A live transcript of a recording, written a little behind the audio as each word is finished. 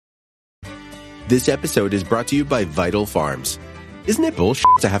This episode is brought to you by Vital Farms. Isn't it bullshit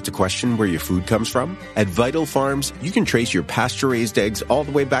to have to question where your food comes from? At Vital Farms, you can trace your pasture-raised eggs all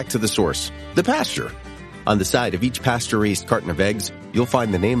the way back to the source, the pasture. On the side of each pasture-raised carton of eggs, you'll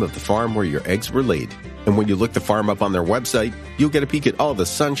find the name of the farm where your eggs were laid. And when you look the farm up on their website, you'll get a peek at all the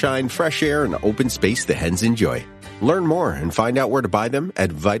sunshine, fresh air, and open space the hens enjoy. Learn more and find out where to buy them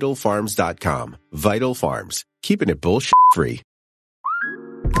at vitalfarms.com. Vital Farms, keeping it bullshit-free.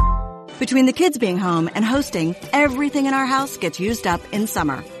 Between the kids being home and hosting, everything in our house gets used up in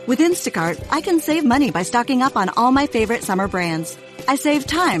summer. With Instacart, I can save money by stocking up on all my favorite summer brands. I save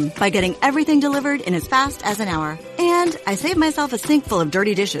time by getting everything delivered in as fast as an hour. And I save myself a sink full of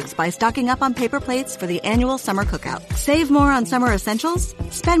dirty dishes by stocking up on paper plates for the annual summer cookout. Save more on summer essentials?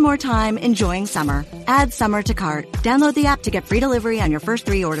 Spend more time enjoying summer. Add summer to cart. Download the app to get free delivery on your first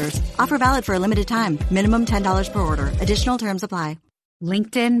 3 orders. Offer valid for a limited time. Minimum $10 per order. Additional terms apply.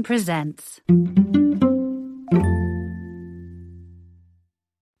 LinkedIn presents.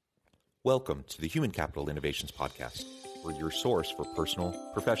 Welcome to the Human Capital Innovations Podcast. We're your source for personal,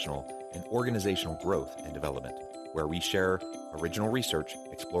 professional, and organizational growth and development, where we share original research,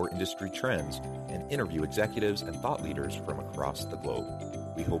 explore industry trends, and interview executives and thought leaders from across the globe.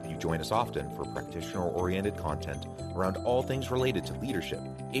 We hope you join us often for practitioner-oriented content around all things related to leadership,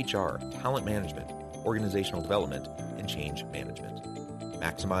 HR, talent management, organizational development, and change management.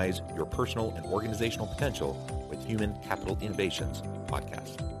 Maximize your personal and organizational potential with Human Capital Innovations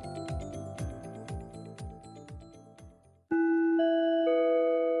Podcast.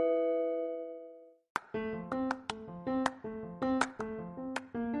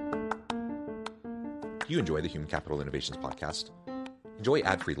 Do you enjoy the Human Capital Innovations Podcast? Enjoy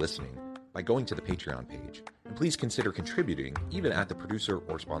ad-free listening by going to the Patreon page, and please consider contributing even at the producer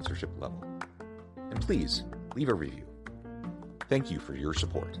or sponsorship level. And please leave a review. Thank you for your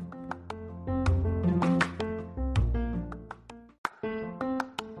support.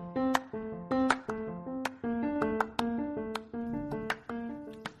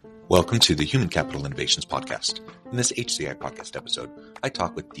 Welcome to the Human Capital Innovations Podcast. In this HCI podcast episode, I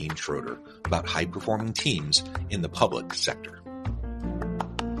talk with Dean Schroeder about high-performing teams in the public sector.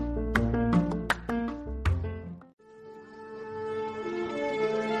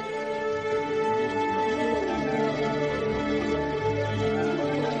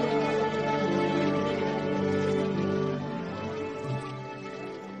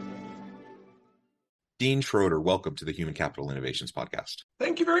 Dean Schroeder, welcome to the Human Capital Innovations Podcast.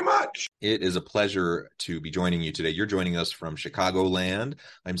 Thank you very much. It is a pleasure to be joining you today. You're joining us from Chicagoland.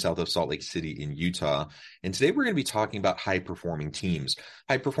 I'm south of Salt Lake City in Utah. And today we're going to be talking about high-performing teams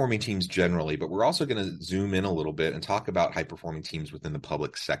generally, but we're also going to zoom in a little bit and talk about high-performing teams within the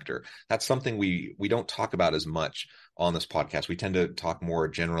public sector. That's something we don't talk about as much on this podcast. We tend to talk more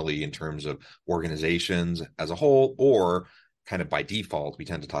generally in terms of organizations as a whole, or kind of by default, we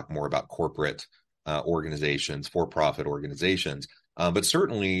tend to talk more about corporate organizations, for-profit organizations. But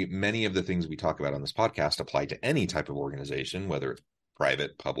certainly many of the things we talk about on this podcast apply to any type of organization, whether it's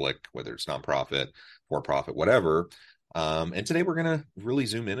private, public, whether it's nonprofit, for-profit, whatever. And today we're going to really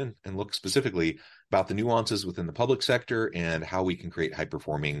zoom in and look specifically about the nuances within the public sector and how we can create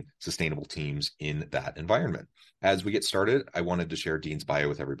high-performing, sustainable teams in that environment. As we get started, I wanted to share Dean's bio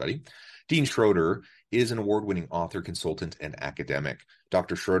with everybody. Dean Schroeder is an award-winning author, consultant, and academic.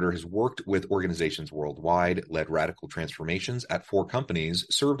 Dr. Schroeder has worked with organizations worldwide, led radical transformations at 4 companies,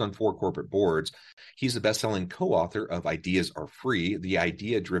 served on 4 corporate boards. He's the best-selling co-author of Ideas Are Free, The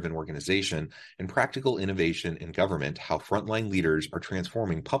Idea-Driven Organization, and Practical Innovation in Government, How Frontline Leaders Are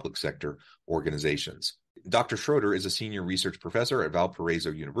Transforming Public Sector Organizations. Dr. Schroeder is a senior research professor at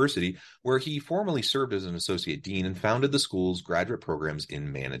Valparaiso University, where he formerly served as an associate dean and founded the school's graduate programs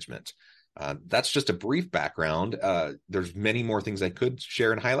in management. That's just a brief background. There's many more things I could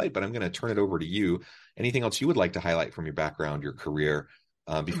share and highlight, but I'm going to turn it over to you. Anything else you would like to highlight from your background, your career,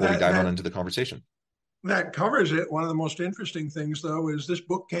 before we dive on into the conversation? That covers it. One of the most interesting things, though, is this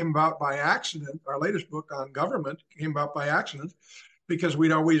book came about by accident. Our latest book on government came about by accident because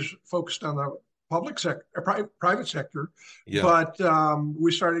we'd always focused on the public sector, private sector, Yeah. But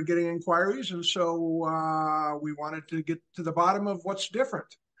we started getting inquiries, and so we wanted to get to the bottom of what's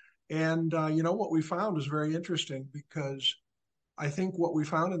different. And what we found is very interesting, because I think what we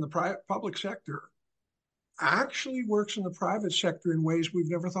found in the public sector actually works in the private sector in ways we've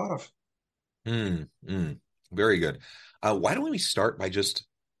never thought of. Very good. Why don't we start by just,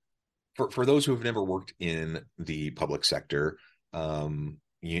 for those who have never worked in the public sector,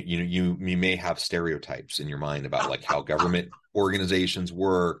 you may have stereotypes in your mind about like how government organizations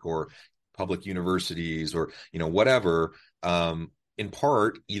work, or public universities, or whatever. in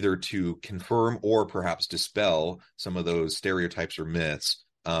part either to confirm or perhaps dispel some of those stereotypes or myths.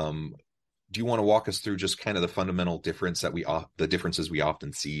 Do you want to walk us through just kind of the fundamental difference that the differences we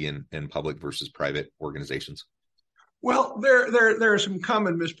often see in public versus private organizations? Well, there are some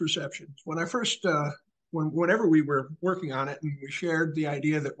common misperceptions. When I first whenever we were working on it and we shared the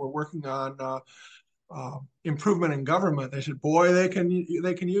idea that we're working on improvement in government, they said, "Boy, they can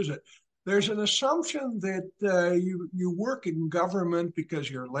use it." There's an assumption that you work in government because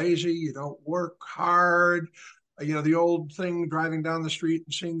you're lazy, you don't work hard. The old thing, driving down the street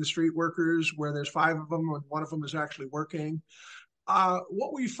and seeing the street workers where there's five of them and one of them is actually working.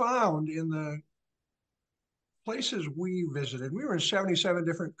 What we found in the places we visited, we were in 77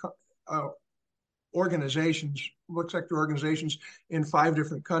 different organizations, public sector organizations in 5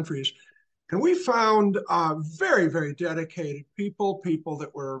 different countries. And we found very, very dedicated people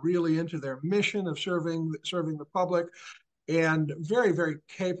that were really into their mission of serving the public, and very, very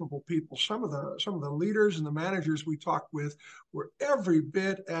capable people. Some of the leaders and the managers we talked with were every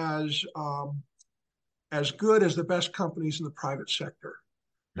bit as good as the best companies in the private sector.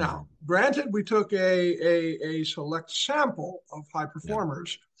 Mm-hmm. Now, granted, we took a select sample of high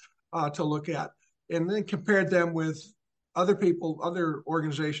performers to look at, and then compared them with other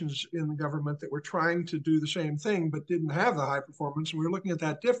organizations in the government that were trying to do the same thing but didn't have the high performance, and we were looking at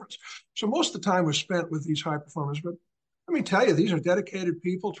that difference. So most of the time was spent with these high performers, but let me tell you, these are dedicated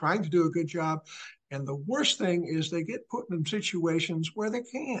people trying to do a good job, and the worst thing is they get put in situations where they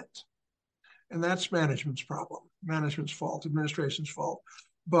can't, and that's management's problem, management's fault, administration's fault.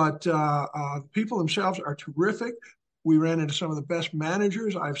 But the people themselves are terrific. We ran into some of the best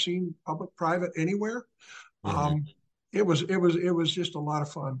managers I've seen, public, private, anywhere. Mm-hmm. It was just a lot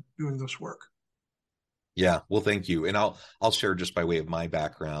of fun doing this work. Yeah, well, thank you, and I'll share just by way of my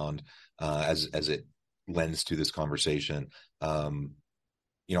background as it lends to this conversation. I'm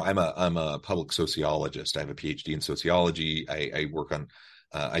a public sociologist. I have a PhD in sociology.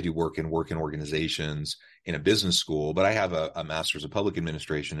 I do work in organizations in a business school, but I have a master's of public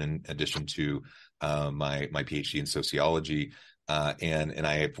administration in addition to my PhD in sociology. And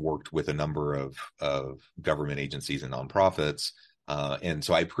I have worked with a number of government agencies and nonprofits. And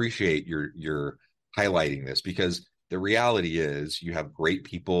so I appreciate your highlighting this, because the reality is you have great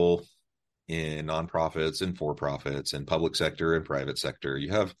people in nonprofits and for-profits and public sector and private sector.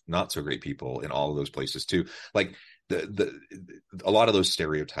 You have not so great people in all of those places too. Like a lot of those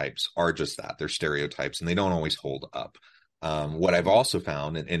stereotypes are just that. They're stereotypes, and they don't always hold up. What I've also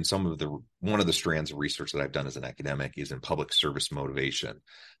found, and one of the strands of research that I've done as an academic, is in public service motivation,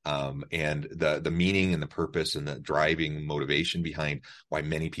 and the meaning and the purpose and the driving motivation behind why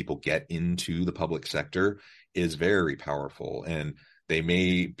many people get into the public sector is very powerful. And they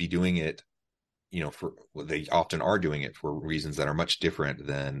may be doing it, they often are doing it for reasons that are much different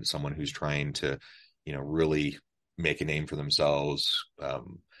than someone who's trying to, really make a name for themselves,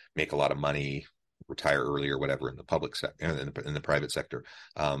 make a lot of money, retire early or whatever in the public sector, in the private sector.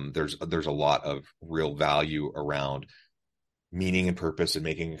 There's a lot of real value around meaning and purpose and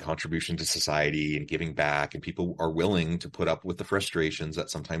making a contribution to society and giving back. And people are willing to put up with the frustrations that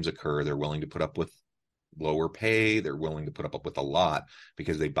sometimes occur. They're willing to put up with lower pay. They're willing to put up with a lot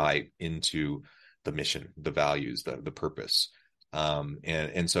because they buy into the mission, the values, the purpose.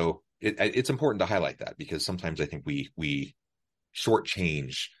 And so it's important to highlight that, because sometimes I think we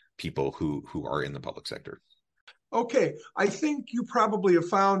shortchange people who are in the public sector. Okay, I think you probably have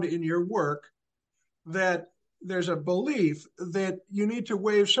found in your work that there's a belief that you need to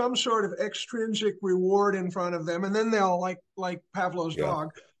wave some sort of extrinsic reward in front of them, and then they'll, like Pavlov's dog,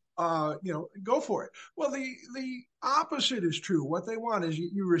 go for it. Well, the opposite is true. What they want is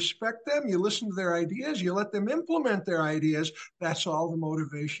you respect them, you listen to their ideas, you let them implement their ideas. That's all the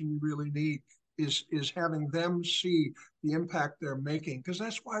motivation you really need, is having them see the impact they're making, because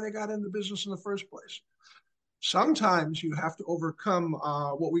that's why they got into business in the first place. Sometimes you have to overcome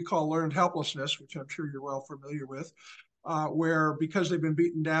what we call learned helplessness, which I'm sure you're well familiar with, where because they've been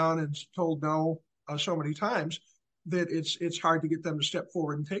beaten down and told no so many times, that it's hard to get them to step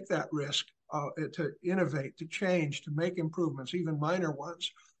forward and take that risk, to innovate, to change, to make improvements, even minor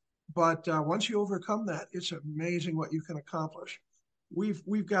ones. But once you overcome that, it's amazing what you can accomplish.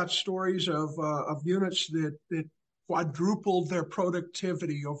 We've got stories of units that quadrupled their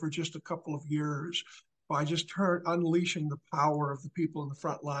productivity over just a couple of years by just unleashing the power of the people in the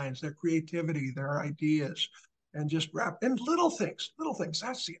front lines, their creativity, their ideas, and just and little things.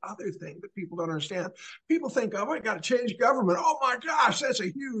 That's the other thing that people don't understand. People think, oh, I got to change government. Oh my gosh, that's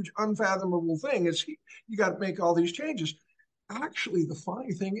a huge, unfathomable thing. You got to make all these changes. Actually, the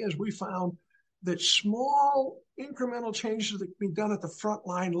funny thing is, we found that small incremental changes that can be done at the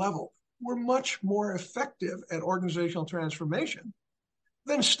frontline level were much more effective at organizational transformation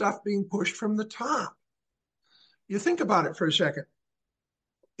than stuff being pushed from the top. You think about it for a second.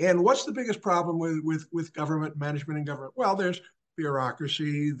 And what's the biggest problem with government management and government? Well, there's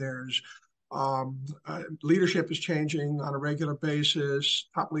bureaucracy, there's leadership is changing on a regular basis,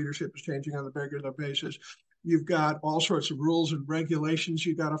 top leadership is changing on a regular basis. You've got all sorts of rules and regulations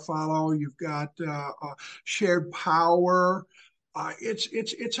you got to follow. You've got shared power.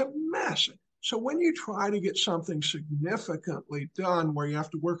 It's a mess. So when you try to get something significantly done where you have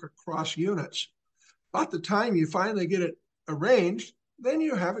to work across units, about the time you finally get it arranged, then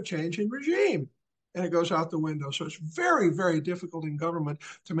you have a change in regime and it goes out the window. So it's very, very difficult in government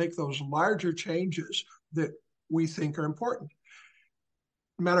to make those larger changes that we think are important.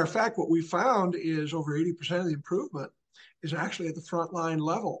 Matter of fact, what we found is over 80% of the improvement is actually at the frontline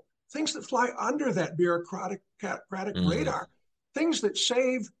level. Things that fly under that bureaucratic radar, things that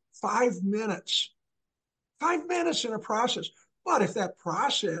save 5 minutes in a process. But if that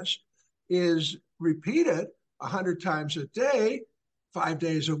process is repeated 100 times a day, 5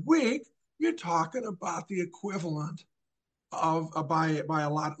 days a week, you're talking about the equivalent of by a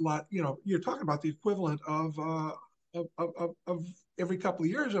lot, you're talking about the equivalent of every couple of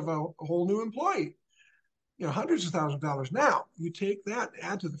years of a whole new employee, hundreds of thousands of dollars. Now you take that and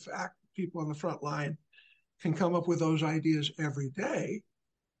add to the fact that people on the front line can come up with those ideas every day.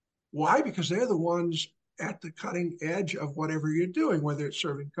 Why? Because they're the ones at the cutting edge of whatever you're doing, whether it's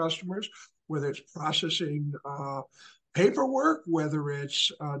serving customers, whether it's processing paperwork, whether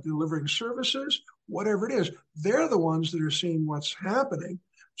it's delivering services, whatever it is. They're the ones that are seeing what's happening.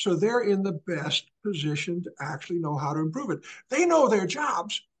 So they're in the best position to actually know how to improve it. They know their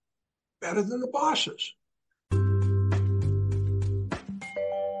jobs better than the bosses.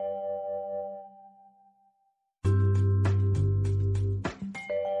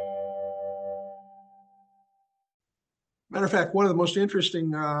 Matter of fact, one of the most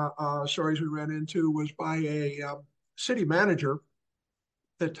interesting stories we ran into was by a city manager,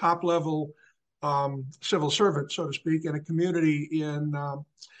 the top level civil servant, so to speak, in a community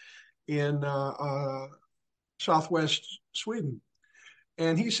in southwest Sweden.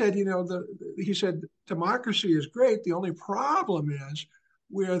 And he said, he said, democracy is great. The only problem is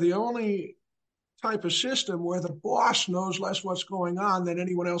we're the only type of system where the boss knows less what's going on than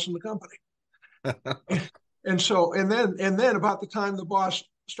anyone else in the company. And then about the time the boss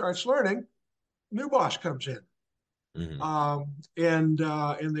starts learning, new boss comes in. And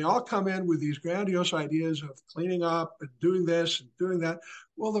they all come in with these grandiose ideas of cleaning up and doing this and doing that.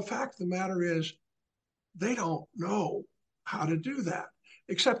 Well, the fact of the matter is they don't know how to do that,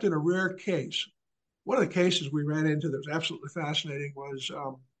 except in a rare case. One of the cases we ran into that was absolutely fascinating was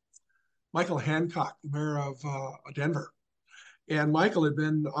Michael Hancock, the mayor of Denver. And Michael had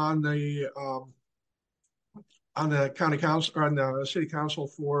been on the county council or on the city council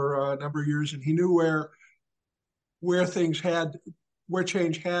for a number of years, and he knew where change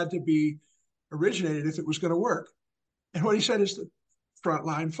had to be originated if it was going to work. And what he said is the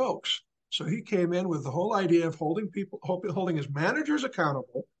frontline folks. So he came in with the whole idea of holding his managers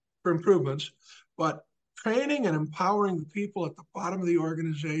accountable for improvements, but training and empowering the people at the bottom of the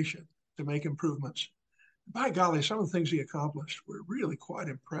organization to make improvements. By golly, some of the things he accomplished were really quite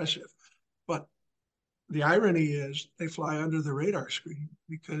impressive. But the irony is they fly under the radar screen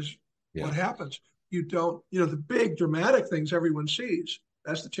because what happens? You don't, the big dramatic things everyone sees,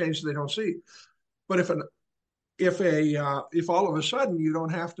 that's the change they don't see. But if all of a sudden you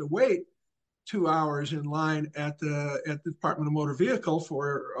don't have to wait 2 hours in line at the Department of Motor Vehicle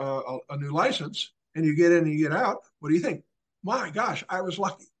for a new license, and you get in and you get out, what do you think? My gosh, I was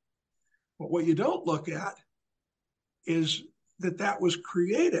lucky. But what you don't look at is that was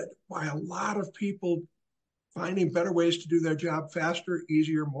created by a lot of people finding better ways to do their job faster,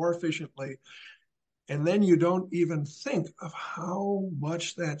 easier, more efficiently. And then you don't even think of how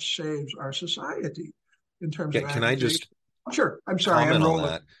much that saves our society in terms of. Can I just? Sure. I'm sorry. I'm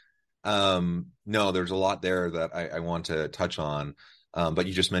rolling. On that. No, there's a lot there that I want to touch on. But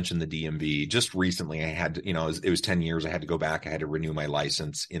you just mentioned the DMV. Just recently, I had to, it was 10 years. I had to go back. I had to renew my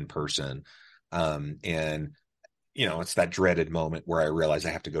license in person. And it's that dreaded moment where I realize I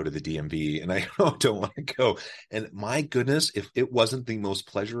have to go to the DMV and I don't want to go. And my goodness, if it wasn't the most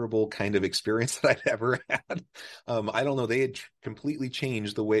pleasurable kind of experience that I've ever had, I don't know. They had completely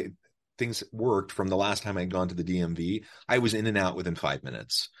changed the way things worked from the last time I'd gone to the DMV. I was in and out within 5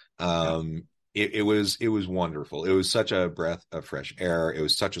 minutes. it was wonderful. It was such a breath of fresh air. It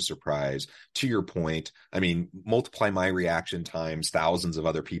was such a surprise. To your point, I mean, multiply my reaction times thousands of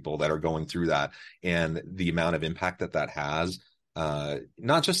other people that are going through that, and the amount of impact that that has,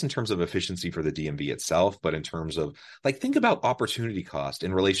 not just in terms of efficiency for the DMV itself, but in terms of, like, think about opportunity cost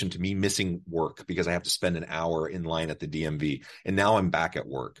in relation to me missing work because I have to spend an hour in line at the DMV, and now I'm back at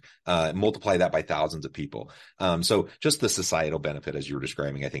work. Multiply that by thousands of people. So just the societal benefit, as you were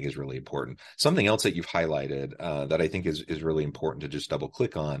describing, I think is really important. Something else that you've highlighted that I think is really important to just double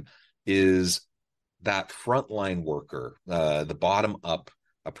click on is that frontline worker, the bottom up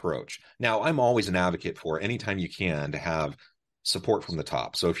approach. Now, I'm always an advocate for anytime you can to have support from the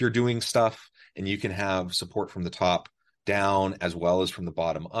top. So if you're doing stuff and you can have support from the top down as well as from the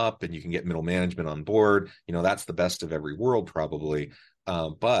bottom up, and you can get middle management on board, that's the best of every world probably.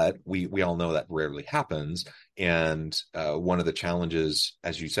 But we all know that rarely happens. And one of the challenges,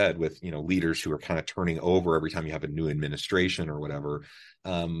 as you said, with leaders who are kind of turning over every time you have a new administration or whatever,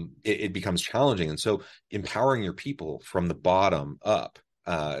 it becomes challenging. And so empowering your people from the bottom up,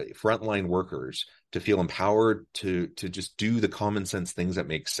 frontline workers, to feel empowered to just do the common sense things that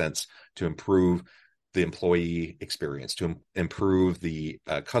make sense to improve the employee experience, to improve the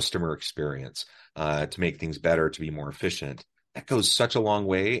customer experience, to make things better, to be more efficient. That goes such a long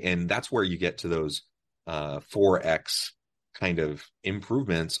way. And that's where you get to those 4X kind of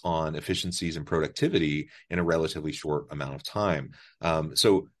improvements on efficiencies and productivity in a relatively short amount of time.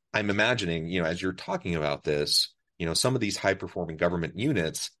 So I'm imagining, as you're talking about this, some of these high performing government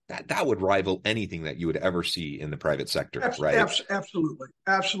units that would rival anything that you would ever see in the private sector, right? Absolutely.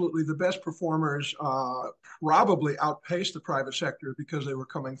 The best performers probably outpaced the private sector because they were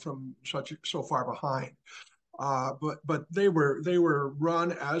coming from so far behind. But they were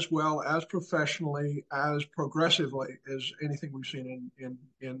run as well, as professionally, as progressively as anything we've seen in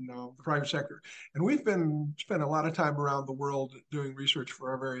the private sector. And we've spent a lot of time around the world doing research for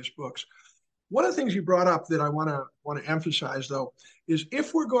our various books. One of the things you brought up that I want to emphasize, though, is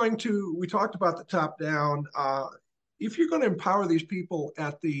if we talked about the top down, if you're going to empower these people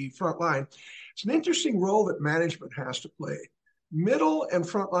at the front line, it's an interesting role that management has to play. Middle and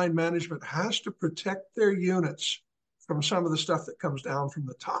frontline management has to protect their units from some of the stuff that comes down from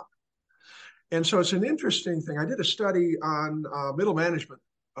the top. And so it's an interesting thing. I did a study on middle management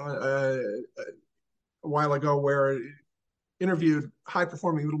a while ago where interviewed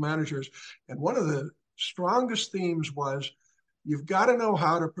high-performing middle managers, and one of the strongest themes was you've got to know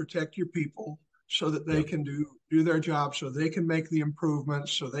how to protect your people so that they can do their job, so they can make the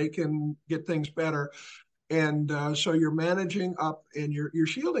improvements, so they can get things better, and so you're managing up and you're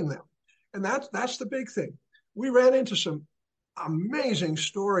shielding them, and that's the big thing. We ran into some amazing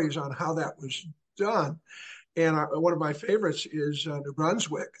stories on how that was done. And one of my favorites is New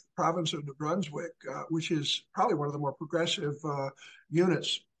Brunswick, the province of New Brunswick, which is probably one of the more progressive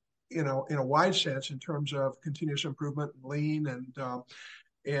units, in a wide sense in terms of continuous improvement and lean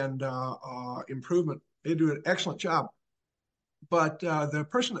and improvement. They do an excellent job. But the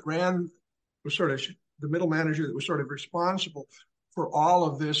person that ran was sort of the middle manager that was sort of responsible for all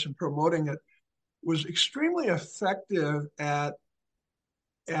of this and promoting it, was extremely effective at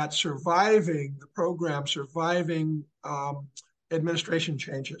surviving the program, surviving administration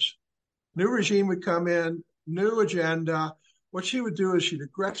changes. New regime would come in, new agenda. What she would do is she'd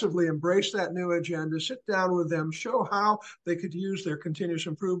aggressively embrace that new agenda, sit down with them, show how they could use their continuous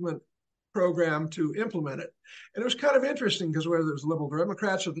improvement program to implement it. And it was kind of interesting because whether it was the Liberal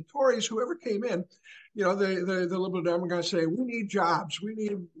Democrats or the Tories, whoever came in, the Liberal Democrats say, we need jobs, we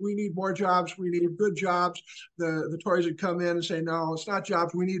need more jobs, we need good jobs. The Tories would come in and say, no, it's not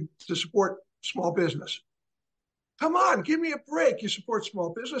jobs, we need to support small business. Come on, give me a break. You support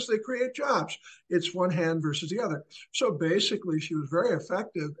small business, they create jobs. It's one hand versus the other. So basically, she was very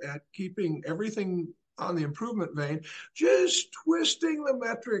effective at keeping everything on the improvement vein, just twisting the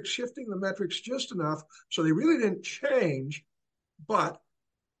metrics, shifting the metrics just enough so they really didn't change, but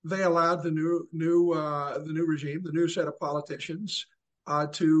they allowed the new regime, the new set of politicians,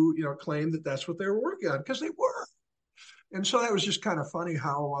 to claim that that's what they were working on, because they were. And so that was just kind of funny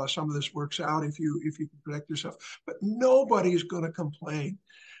how some of this works out if you can protect yourself. But nobody's going to complain.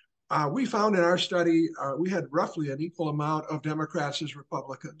 We found in our study we had roughly an equal amount of Democrats as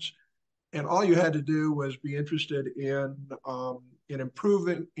Republicans. And all you had to do was be interested in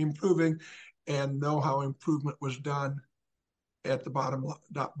improving and know how improvement was done at the bottom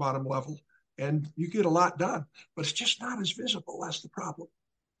level. And you get a lot done, but it's just not as visible. That's the problem.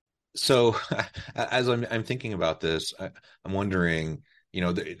 So as I'm thinking about this, I'm wondering,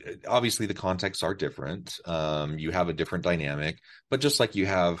 obviously the contexts are different. You have a different dynamic, but just like you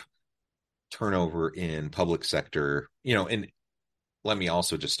have turnover in public sector, and let me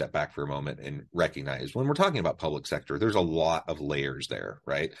also just step back for a moment and recognize when we're talking about public sector, there's a lot of layers there,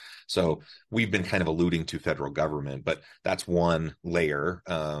 right? So we've been kind of alluding to federal government, but that's one layer.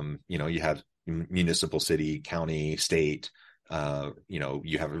 You have municipal, city, county, state.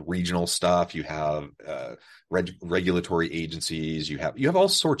 You have regional stuff. You have regulatory agencies. You have all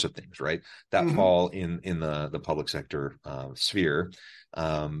sorts of things, right? That fall in the public sector sphere.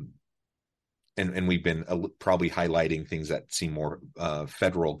 And we've been probably highlighting things that seem more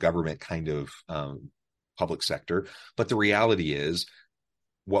federal government kind of public sector. But the reality is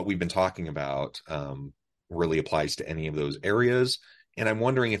what we've been talking about really applies to any of those areas. And I'm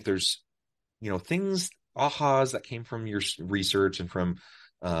wondering if there's, things, ahas that came from your research and from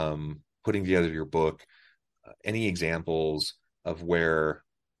putting together your book, any examples of where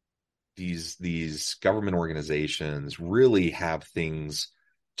these government organizations really have things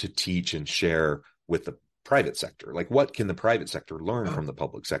to teach and share with the private sector. Like, what can the private sector learn from the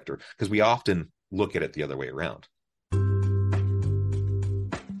public sector? Because we often look at it the other way around.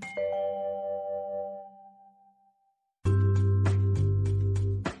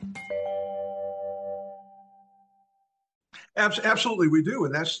 Absolutely, we do,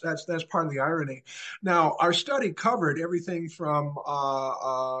 and that's part of the irony. Now, our study covered everything from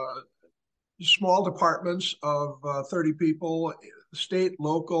small departments of 30 people, state,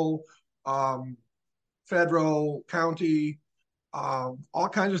 local, federal, county, all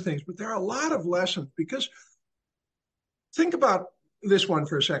kinds of things. But there are a lot of lessons, because think about this one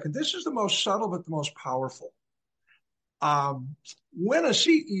for a second. This is the most subtle but the most powerful. When a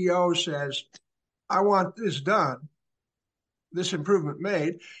CEO says, I want this done, this improvement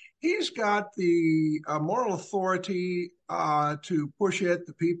made, he's got the moral authority to push it.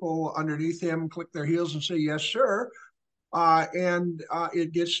 The people underneath him click their heels and say, yes, sir. And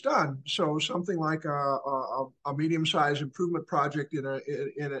it gets done. So something like a medium-sized improvement project in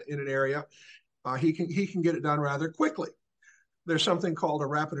an area, he can get it done rather quickly. There's something called a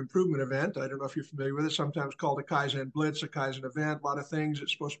rapid improvement event. I don't know if you're familiar with it. Sometimes called a Kaizen Blitz, a Kaizen event. A lot of things.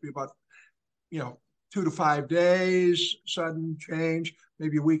 It's supposed to be about 2 to 5 days, sudden change,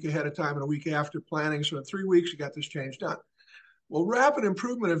 maybe a week ahead of time and a week after planning. So in 3 weeks, you got this change done. Well, rapid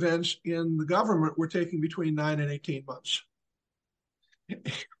improvement events in the government were taking between 9 and 18 months.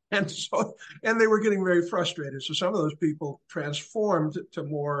 And they were getting very frustrated. So some of those people transformed to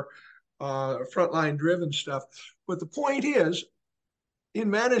more frontline driven stuff. But the point is, in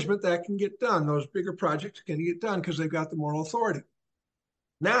management, that can get done. Those bigger projects can get done because they've got the moral authority.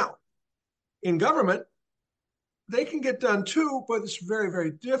 Now, in government, they can get done too, but it's very, very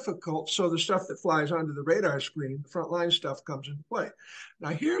difficult. So the stuff that flies onto the radar screen, the frontline stuff, comes into play. Now,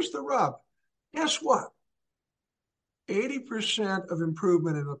 here's the rub. Guess what? 80% of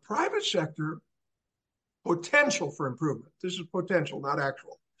improvement in the private sector, potential for improvement. This is potential, not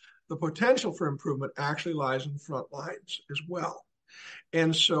actual. The potential for improvement actually lies in front lines as well.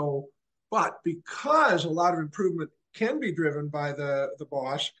 And so, but because a lot of improvement can be driven by the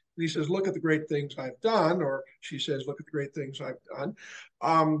boss, and he says, look at the great things I've done, or she says, look at the great things I've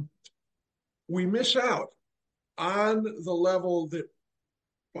done, we miss out on the level that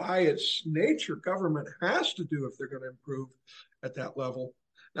by its nature government has to do if they're going to improve at that level.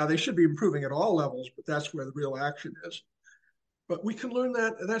 Now, they should be improving at all levels, but that's where the real action is. But we can learn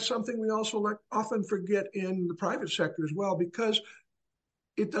that, and that's something we also often forget in the private sector as well, because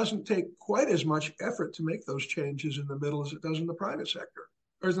it doesn't take quite as much effort to make those changes in the middle as it does in the private sector,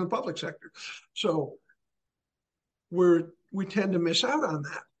 or as in the public sector. So we tend to miss out on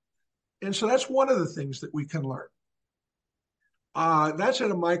that. And so that's one of the things that we can learn. That's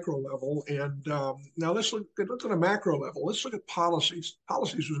at a micro level. And now let's look at a macro level. Let's look at policies.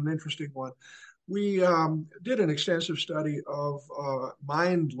 Policies was an interesting one. We did an extensive study of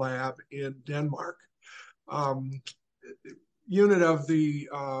Mind Lab in Denmark, unit of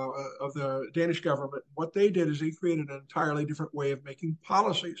the Danish government. What they did is they created an entirely different way of making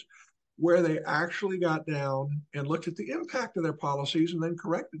policies, where they actually got down and looked at the impact of their policies and then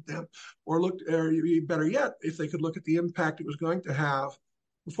corrected them, or better yet, if they could look at the impact it was going to have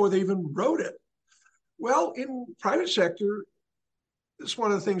before they even wrote it. Well, in private sector, it's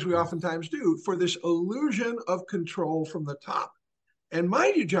one of the things we oftentimes do for this illusion of control from the top. And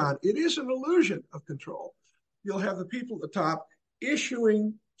mind you, John, it is an illusion of control. You'll have the people at the top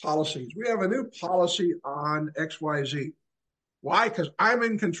issuing policies. We have a new policy on XYZ. Why? Because I'm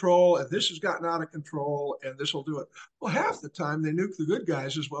in control and this has gotten out of control and this will do it. Well, half the time they nuke the good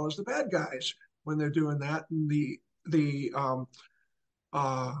guys as well as the bad guys when they're doing that. And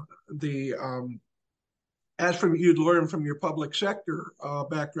as from you'd learn from your public sector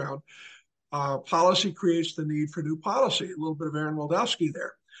background, Policy creates the need for new policy. A little bit of Aaron Wildowski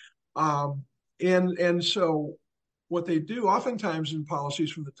there. And so what they do oftentimes in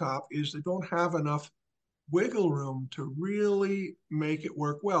policies from the top is they don't have enough wiggle room to really make it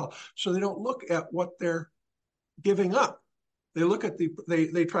work well. So they don't look at what they're giving up. They look at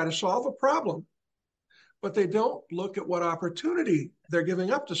they try to solve a problem, but they don't look at what opportunity they're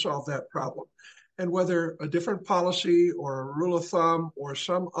giving up to solve that problem, and whether a different policy or a rule of thumb or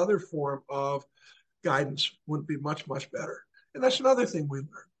some other form of guidance wouldn't be much, much better. And that's another thing we learned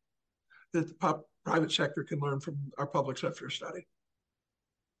that the private sector can learn from our public sector study.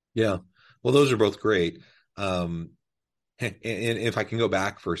 Yeah. Well, those are both great. And if I can go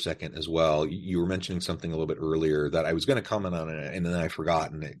back for a second as well, you were mentioning something a little bit earlier that I was going to comment on it, and then I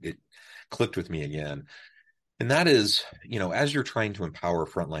forgot, and it clicked with me again. And that is, as you're trying to empower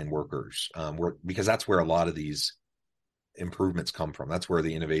frontline workers, because that's where a lot of these improvements come from. That's where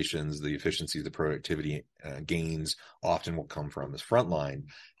the innovations, the efficiency, the productivity gains often will come from, is frontline.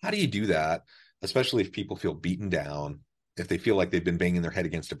 How do you do that, especially if people feel beaten down, if they feel like they've been banging their head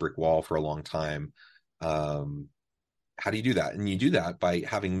against a brick wall for a long time? How do you do that? And you do that by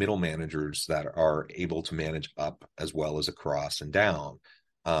having middle managers that are able to manage up as well as across and down.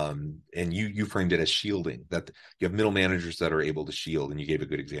 And you framed it as shielding, that you have middle managers that are able to shield, and you gave a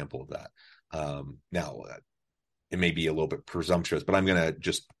good example of that. Now, it may be a little bit presumptuous, but I'm going to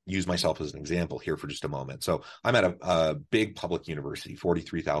just use myself as an example here for just a moment. So I'm at a big public university,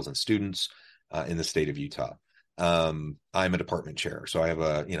 43,000 students in the state of Utah. I'm a department chair, so I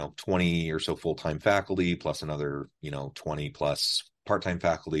have 20 or so full-time faculty plus another 20 plus part-time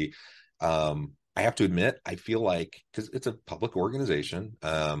faculty. I have to admit, I feel like, because it's a public organization,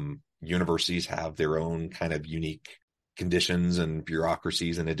 universities have their own kind of unique conditions and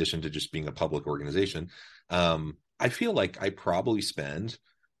bureaucracies in addition to just being a public organization. I feel like I probably spend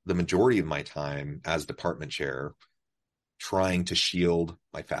the majority of my time as department chair trying to shield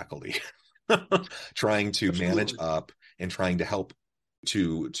my faculty, trying to manage up and trying to help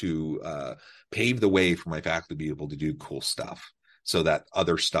to pave the way for my faculty to be able to do cool stuff, so that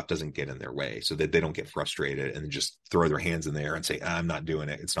other stuff doesn't get in their way, so that they don't get frustrated and just throw their hands in the air and say, I'm not doing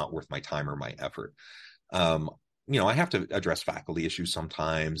it. It's not worth my time or my effort. I have to address faculty issues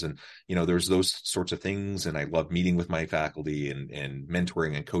sometimes, and there's those sorts of things, and I love meeting with my faculty and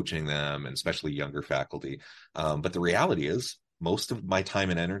mentoring and coaching them, and especially younger faculty. But the reality is, most of my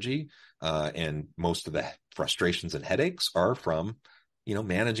time and energy and most of the frustrations and headaches are from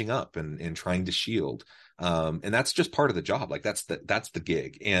managing up and trying to shield. And that's just part of the job. Like that's the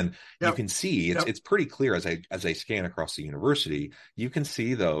gig. And you can see it's pretty clear as I scan across the university, you can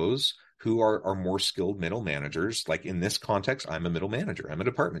see those who are more skilled middle managers. Like in this context, I'm a middle manager, I'm a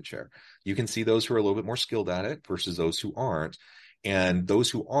department chair. You can see those who are a little bit more skilled at it versus those who aren't. And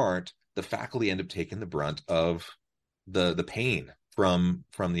those who aren't, the faculty end up taking the brunt of the pain from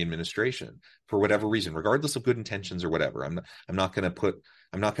the administration for whatever reason, regardless of good intentions or whatever. I'm not going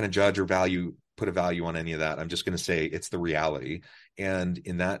to judge or put a value on any of that. I'm just going to say it's the reality. And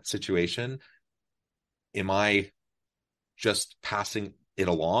in that situation, am I just passing it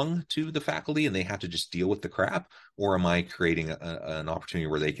along to the faculty and they have to just deal with the crap, or am I creating an opportunity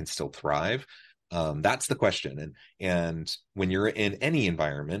where they can still thrive? That's the question. And when you're in any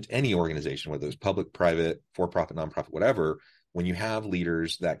environment, any organization, whether it's public, private, for-profit, nonprofit, whatever, when you have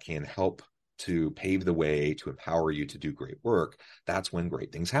leaders that can help to pave the way, to empower you to do great work, that's when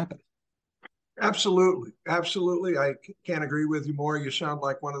great things happen. Absolutely. I can't agree with you more. You sound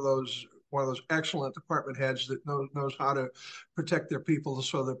like one of those excellent department heads that knows how to protect their people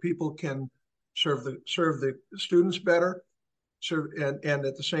so that people can serve the students better, and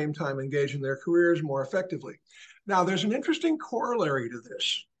at the same time engage in their careers more effectively. Now, there's an interesting corollary to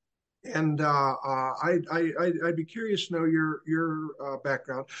this, and I'd be curious to know your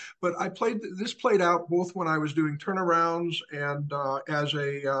background. But this played out both when I was doing turnarounds and as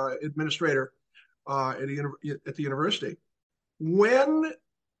a administrator at the university. When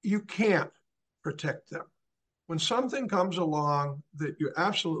you can't protect them, when something comes along that you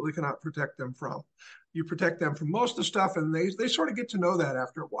absolutely cannot protect them from, you protect them from most of the stuff, and they sort of get to know that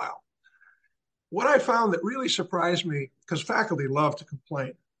after a while. What I found that really surprised me, because faculty love to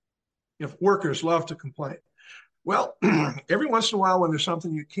complain, workers love to complain. Well, every once in a while when there's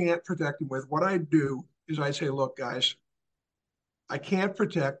something you can't protect them with, what I do is I say, look, guys, I can't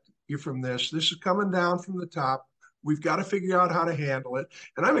protect you from this. This is coming down from the top. We've got to figure out how to handle it.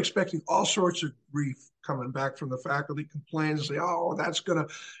 And I'm expecting all sorts of grief coming back from the faculty, complaints, say, oh,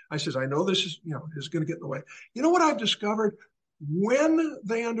 I says, I know this is going to get in the way. You know what I've discovered? When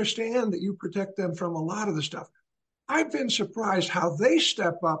they understand that you protect them from a lot of the stuff, I've been surprised how they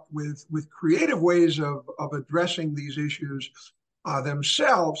step up with creative ways of addressing these issues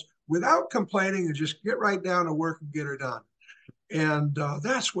themselves without complaining and just get right down to work and get her done. And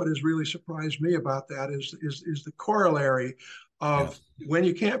that's what has really surprised me about that is the corollary of when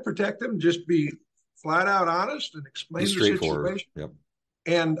you can't protect them, just be flat out honest and explain the situation. Yep.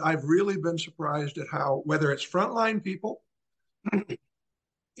 And I've really been surprised at how, whether it's frontline people,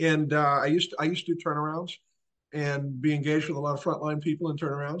 and I used to do turnarounds and be engaged with a lot of frontline people in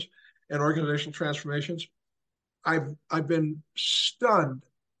turnarounds and organizational transformations. I've been stunned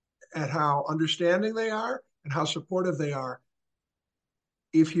at how understanding they are and how supportive they are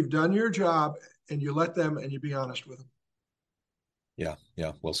if you've done your job and you let them and you be honest with them. Yeah,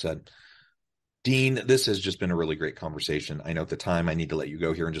 well said. Dean, this has just been a really great conversation. I know at the time I need to let you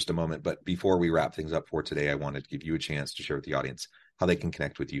go here in just a moment, but before we wrap things up for today, I wanted to give you a chance to share with the audience how they can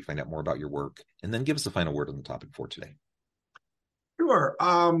connect with you, find out more about your work, and then give us the final word on the topic for today. Sure.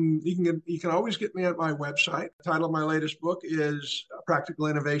 You can always get me at my website. The title of my latest book is Practical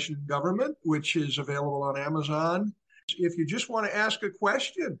Innovation in Government, which is available on Amazon. If you just want to ask a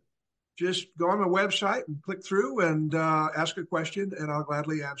question, just go on my website and click through and ask a question, and I'll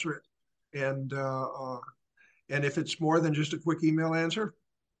gladly answer it. And if it's more than just a quick email answer,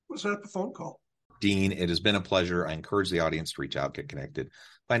 we'll set up a phone call. Dean, it has been a pleasure. I encourage the audience to reach out, get connected,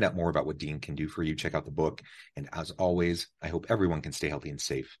 find out more about what Dean can do for you. Check out the book. And as always, I hope everyone can stay healthy and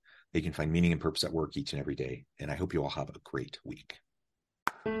safe. They can find meaning and purpose at work each and every day. And I hope you all have a great week.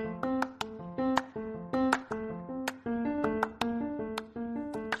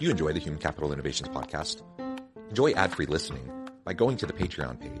 You enjoy the Human Capital Innovations podcast? Enjoy ad-free listening by going to the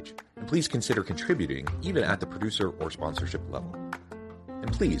Patreon page. And please consider contributing even at the producer or sponsorship level.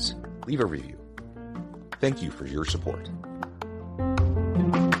 And please leave a review. Thank you for your support.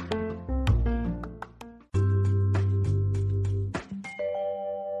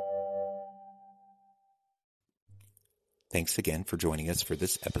 Thanks again for joining us for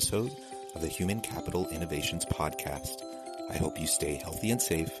this episode of the Human Capital Innovations podcast. I hope you stay healthy and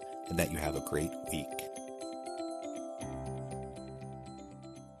safe and that you have a great week.